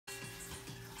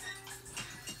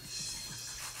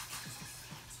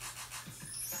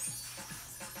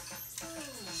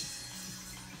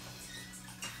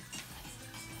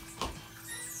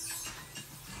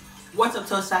What's up,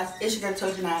 Toast Size? It's your girl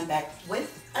Tojology, and I'm back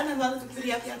with another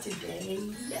video for y'all today.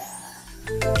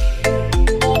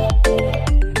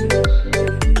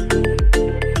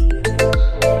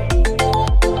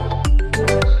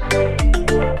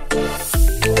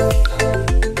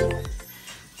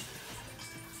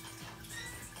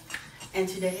 And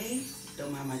today,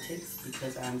 don't mind my tics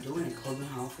because I'm doing a clothing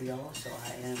haul for y'all. So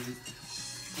I am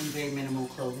in very minimal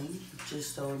clothing,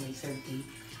 just so it makes everything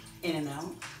in and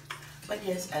out. But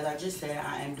yes, as I just said,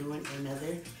 I am doing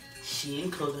another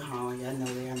Shein clothing haul. Y'all know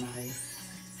they are my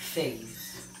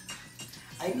faves.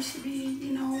 I used to be,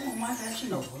 you know, on my Fashion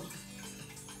Nova,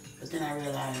 but then I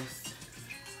realized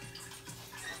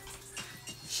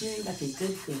Shein got the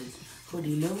good for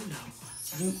the low.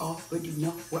 So you already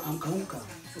know where I'm gonna go,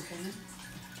 okay?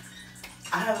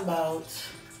 I have about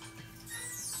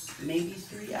maybe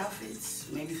 3 outfits,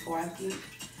 maybe 4 I think,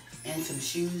 and some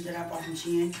shoes that I bought from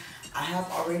Shein. I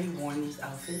have already worn these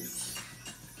outfits.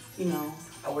 You know,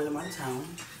 I wear them out of town.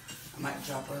 I might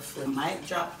drop a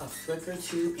flick or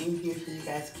two in here so you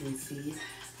guys can see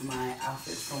my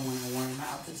outfits from when I wore my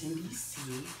outfits in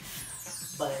DC.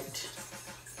 But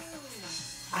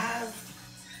I have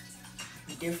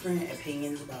different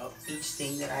opinions about each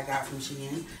thing that I got from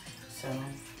Shein. So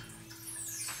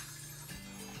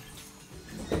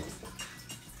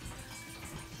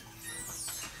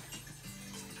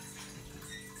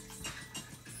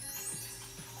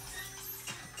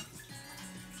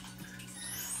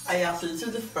so this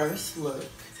is the first look.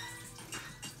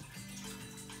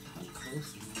 How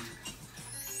close am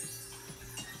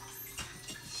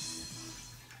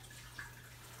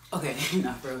I? Okay,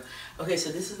 not for real. Okay,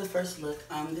 so this is the first look.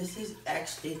 This is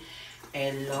actually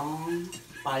a long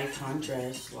bodycon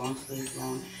dress, long sleeve,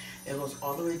 long. It goes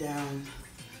all the way down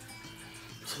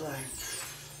to like,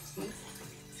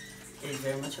 it's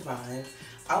very much a vibe.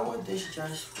 I wore this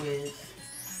dress with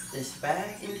this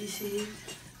bag in DC,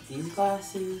 these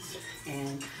glasses,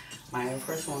 and my Air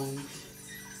Force Ones.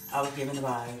 I was given the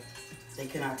vibe. They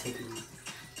could not take me.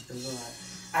 It was a lot.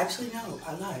 Actually, no,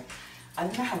 I lied. I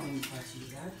did not have any glasses,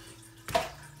 you guys.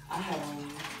 I had on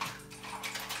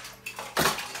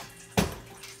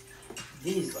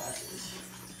these glasses.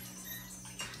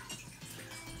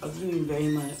 I was doing very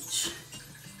much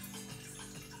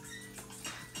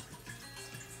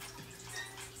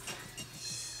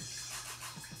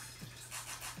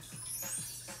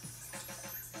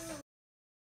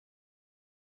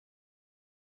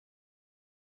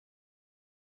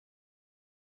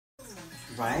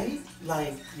right?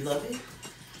 Like, love it.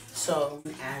 So,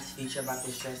 the ass feature about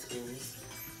this dress is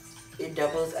it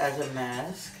doubles as a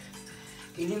mask.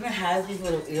 It even has these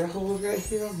little ear holes right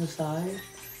here on the side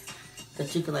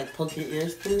that you can like poke your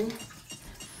ears through.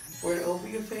 Wear it over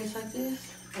your face like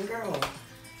this. And girl,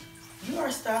 you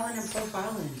are styling and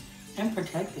profiling and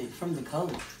protected from the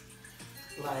cold.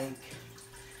 Like,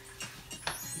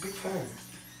 big fur.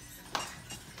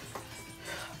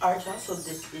 Alright, y'all, so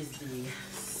this is the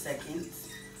second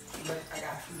look I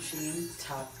got from Shein,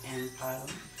 top and bottom.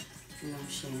 You know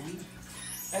Shein.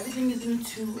 Everything is in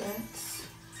 2X,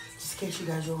 just in case you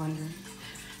guys are wondering.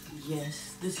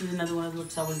 Yes, this is another one of the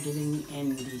looks I was giving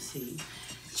in DC.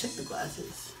 Check the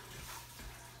glasses.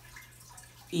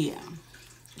 Yeah,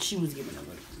 she was giving a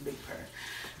little big purr.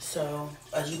 So,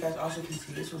 as you guys also can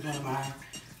see, this was one of my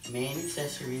main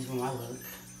accessories with my look.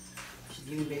 She's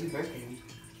giving baby Birkin.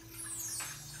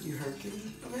 You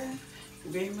Hercules, okay?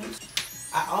 Very much.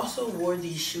 I also wore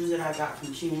these shoes that I got from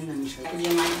Shein and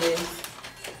packaging like this.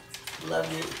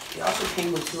 Loved it. They also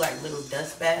came with 2 like little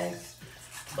dust bags,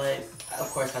 but of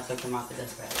course I took them out the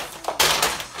dust bag.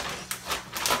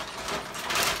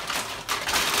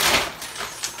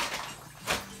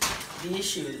 These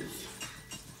shoes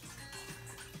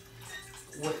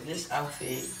with this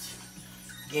outfit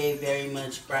gave very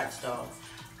much Bratz doll.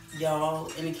 Y'all,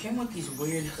 and it came with these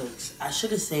weird hooks. I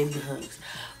should have saved the hooks,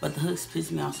 but the hooks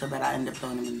pissed me off so bad I ended up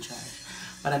throwing them in the trash.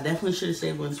 But I definitely should have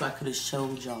saved one so I could have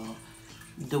showed y'all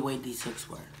the way these hooks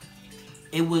were.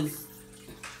 It was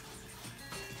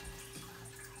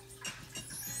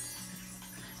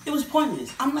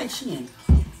pointless. I'm like, Shein,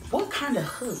 what kind of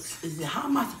hooks is it? How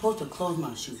am I supposed to close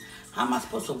my shoe? How am I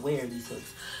supposed to wear these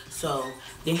hooks? So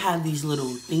they have these little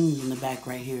things in the back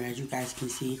right here, as you guys can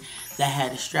see, that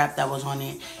had a strap that was on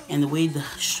it. And the way the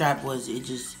strap was,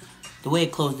 the way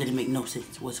it closed didn't make no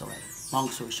sense whatsoever. Long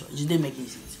story short, it just didn't make any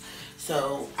sense.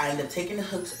 So I ended up taking the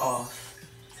hooks off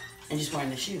and just wearing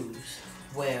the shoes.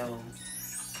 Well,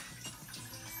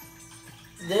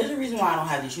 there's a reason why I don't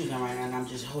have these shoes on right now, and I'm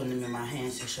just holding them in my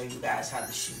hands to show you guys how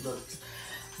the shoe looks.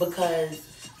 Because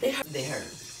they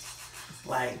hurt.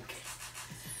 Like,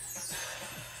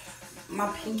 my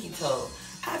pinky toe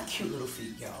I have cute little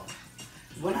feet, y'all.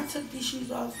 When I took these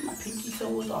shoes off, my pinky toe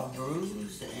was all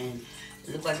bruised and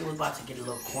it looked like it was about to get a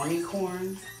little corny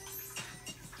corn.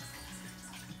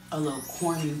 A little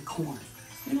corny corn.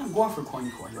 You know, I'm going for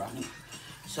corny corn right now.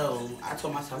 So I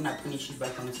told myself I'm not putting these shoes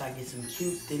back on until I get some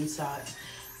cute thin socks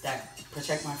that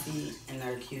protect my feet and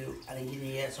they're cute. I didn't get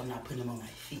it yet, so I'm not putting them on my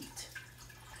feet.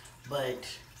 But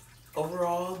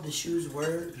overall, the shoes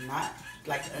were not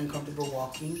like uncomfortable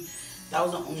walking. That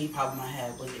was the only problem I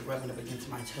had, was it rubbing up against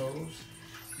my toes.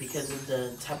 Because of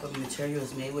the type of material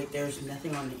it's made with, there's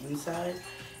nothing on the inside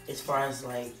as far as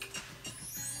like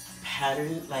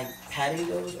pattern, like padding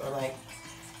goes, or like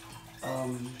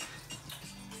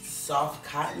soft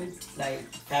cotton, like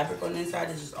fabric on the inside.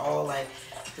 It's just all like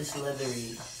this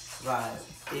leathery vibe.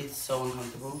 It's so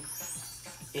uncomfortable.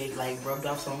 It like rubbed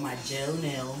off some of my gel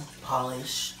nail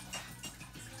polish.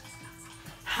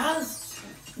 How's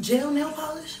gel nail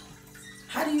polish?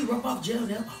 How do you rub off gel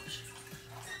nail polish?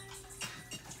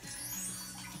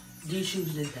 These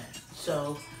shoes did that.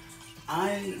 So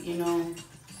you know,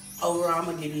 overall I'm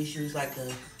gonna give these shoes like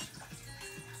a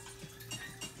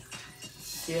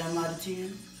 7 out of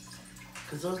 10.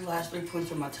 Cause those last 3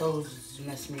 points on my toes just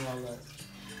messed me all up.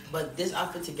 But this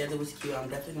outfit together was cute. I'm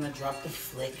definitely gonna drop the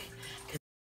flick.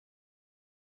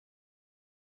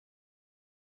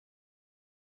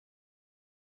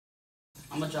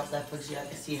 I'm gonna drop that flick so y'all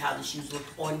can see how the shoes look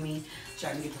on me, so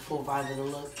I can get the full vibe of the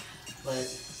look. But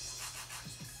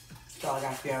that's all I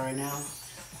got for y'all right now,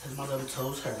 cause my little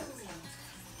toes hurt.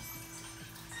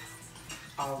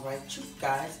 All right, you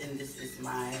guys, and this is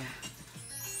my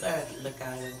third look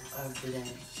out of the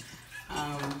day.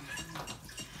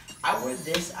 I wore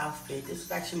this outfit. This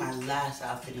was actually my last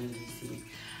outfit in DC.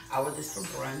 I wore this for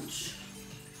brunch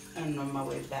and on my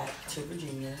way back to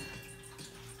Virginia.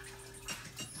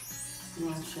 You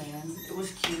know what I'm saying? It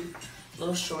was cute.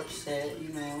 Little short set, you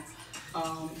know.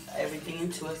 Everything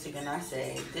into it. Again, I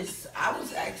say this. I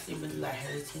was actually really like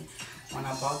hesitant when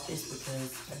I bought this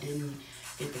because I didn't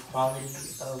get the quality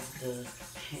of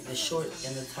the short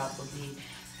and the top would be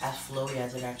as flowy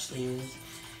as it actually is.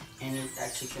 And it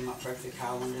actually came out perfect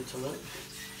how I wanted it to look.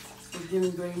 It's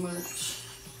giving very much,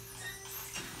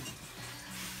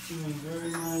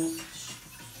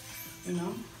 you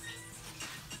know.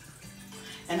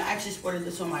 And I actually sported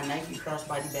this on my Nike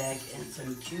crossbody bag and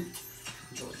some cute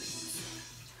Jordans.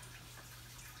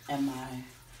 And my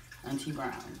Auntie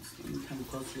Browns. Let me come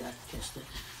close so I can catch the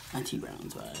Auntie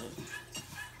Browns vibe.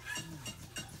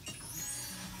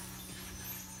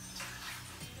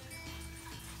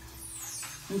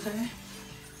 Okay.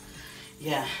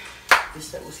 Yeah, this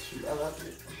set was cute. I loved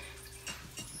it.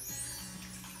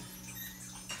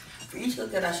 For each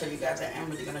look that I show you guys, I am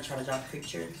really gonna try to drop a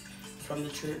picture from the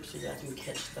trip so y'all can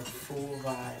catch the full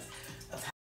vibe of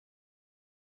how.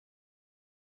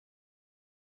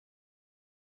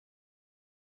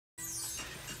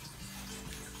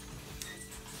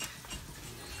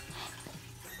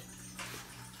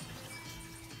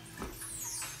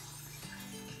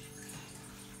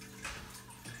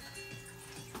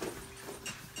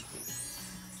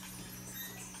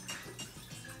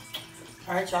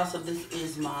 All right, y'all, so this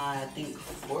is my, I think,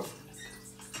 fourth.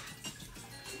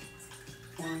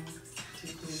 1, 2,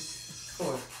 3,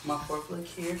 4. My fourth look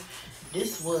here.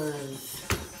 This was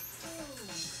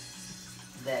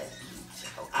that beat.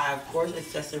 I, of course,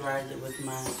 accessorized it with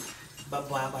my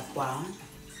Bakwa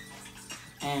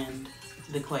and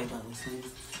the Quavos.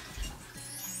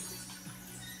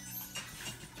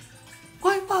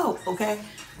 Quavo, okay?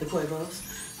 The Quavos.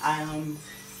 I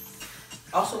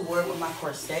also wore it with my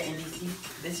corset in DC.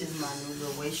 This is my new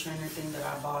little waist trainer thing that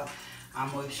I bought.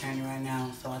 I'm waist training right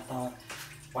now, so I thought,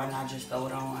 why not just throw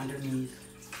it on underneath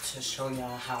to show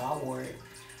y'all how I wore it.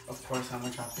 Of course, I'm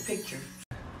gonna drop the picture.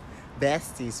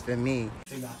 Besties for me.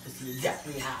 So y'all can see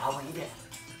exactly how I went down.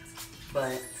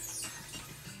 But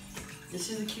this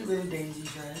is a cute little daisy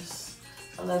dress.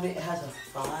 I love it. It has a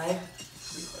 5. It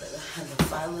has a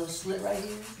 5 little slit right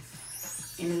here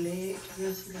in the leg.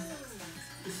 You see that?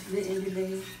 The slit in the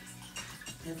leg.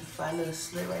 There's a 5 little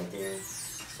slit right there.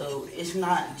 So it's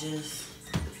not just,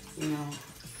 you know,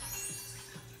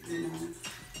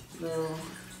 little,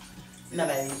 no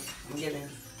baby, I'm giving,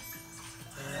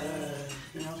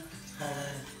 you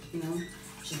know,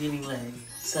 she's giving leg.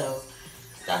 So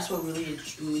that's what really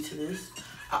drew me to this.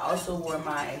 I also wore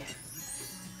my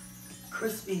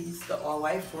Crispies, the all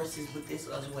white forces with this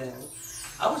as well.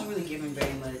 I was really giving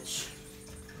very much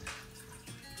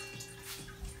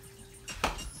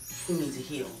who needs a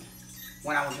heel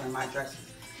when I was wearing my dresses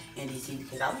in DC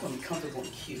because I was gonna be comfortable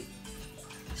and cute,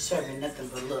 serving nothing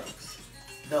but looks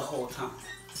the whole time.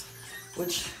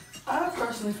 Which I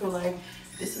personally feel like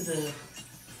This is a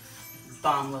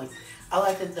bomb look. I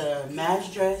like the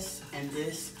match dress and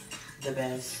this the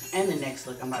best. And the next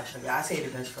look I'm about to show you. I say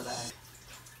the best for last.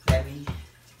 Baby,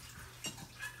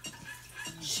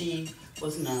 she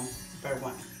was number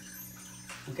one.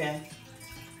 Okay?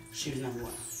 She was number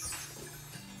one.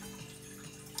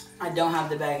 I don't have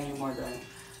the bag anymore though.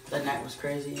 That night was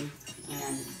crazy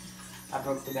and I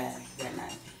broke the bag that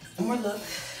night. One more look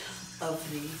of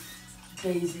the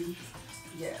Daisy.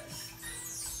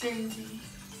 Yes. Daisy.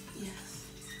 Yes.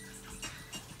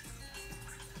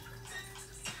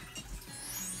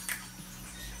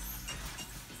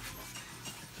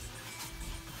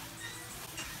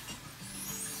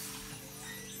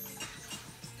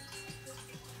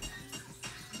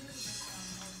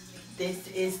 This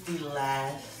is the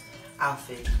last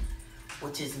outfit,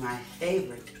 which is my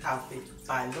favorite outfit,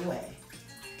 by the way.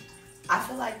 I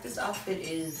feel like this outfit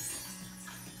is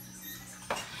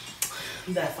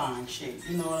that fine shit.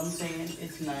 You know what I'm saying?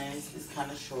 It's nice. It's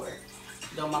kind of short.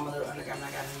 Don't mind my little undergarment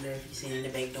I got in there. If you see it in the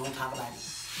back, don't talk about it.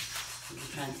 I'm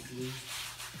just trying to be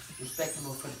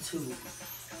respectable for the tube.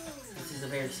 This is a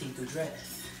very see-through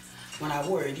dress. When I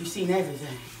wore it, you seen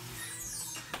everything.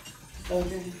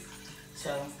 Okay?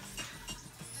 So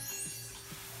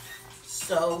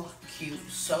cute,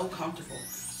 so comfortable,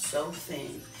 so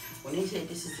thin. When they say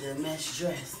this is a mesh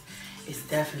dress, it's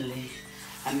definitely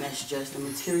a mesh dress. The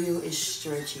material is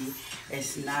stretchy.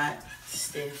 It's not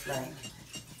stiff like,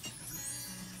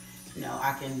 you know,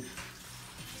 I can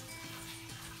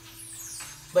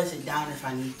bust it down if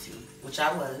I need to, which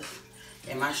I was.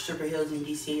 In my stripper heels in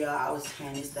DC, y'all, I was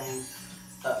tearing this thing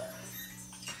up.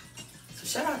 So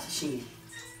shout out to Shein,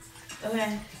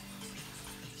 okay?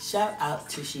 Shout out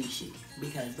to Shein,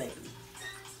 because baby.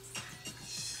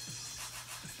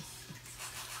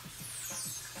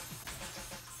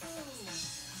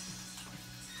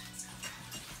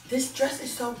 This dress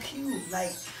is so cute.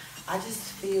 Like, I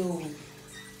just feel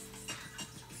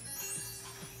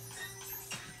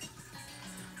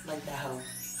like that hoe.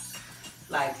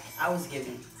 Like, I was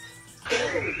giving.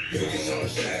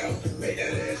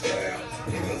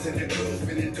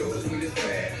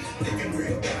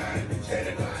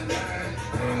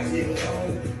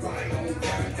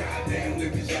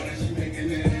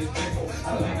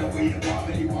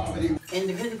 And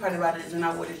the crazy part about it is when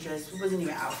I wore this dress, we wasn't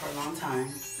even out for a long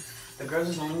time. The girls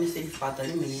was only in the city for about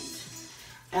 30 minutes.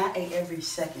 And I ate every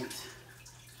second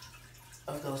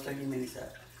of those 30 minutes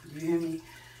up. Do you hear me?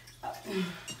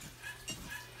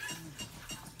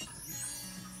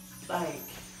 Like,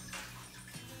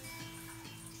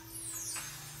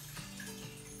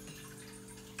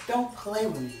 don't play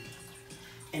with me.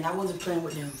 And I wasn't playing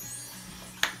with them.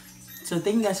 So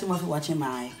thank you guys so much for watching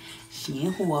my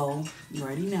Shein haul. You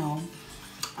already know.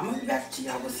 I'm gonna be back to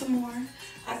y'all with some more.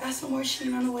 I got some more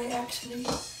Shein on the way actually.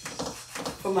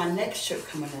 For my next trip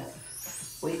coming up.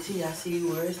 Wait till y'all see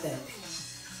where it's at.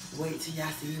 Wait till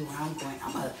y'all see where I'm going.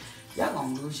 Y'all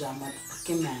gonna lose y'all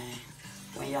motherfucking mind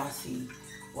when y'all see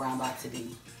where I'm about to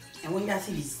be. And when y'all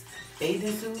see these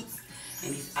bathing suits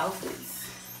and these outfits.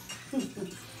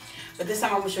 But this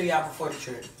time I'm gonna show y'all before the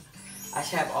trip. I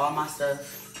should have all my stuff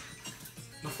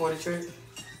before the trip.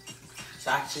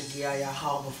 So I should give y'all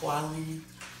haul before I leave.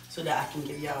 So that I can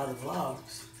give y'all the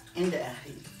vlogs in the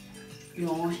athlete. You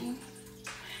know what I mean?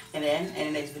 And then in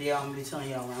the next video I'm gonna be telling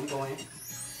y'all where I'm going.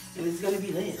 And it's gonna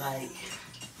be lit. Like,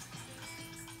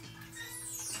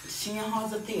 Shein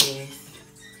hauls up there.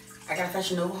 I got a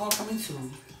Fashion Nova haul coming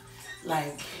soon.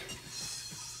 Like,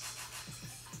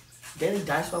 Daily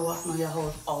Dice by walking on your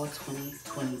hoes all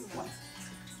 2021.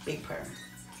 Big prayer.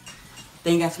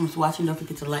 Thank you guys so much for watching. Don't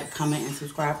forget to like, comment, and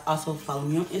subscribe. Also, follow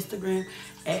me on Instagram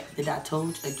at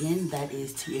the.toj. Again, that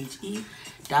is THE.TOJ.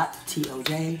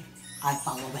 I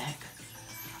follow back.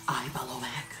 I follow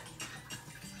back.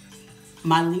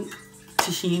 My link to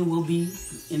Shein will be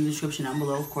in the description down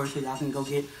below, of course, so y'all can go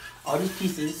get all these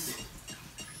pieces.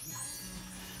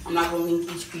 I'm not going to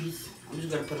link each piece. I'm just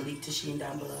going to put a link to Shein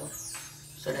down below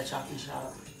so that y'all can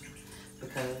shop.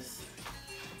 Because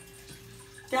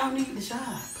y'all need to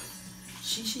shop.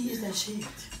 She is that shit.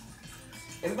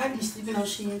 Everybody be sleeping on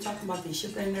Shein, talking about the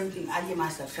shipping and everything. I get my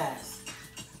stuff fast.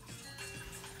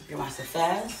 I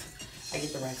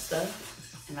get the right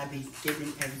stuff, and I be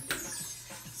getting everything.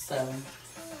 So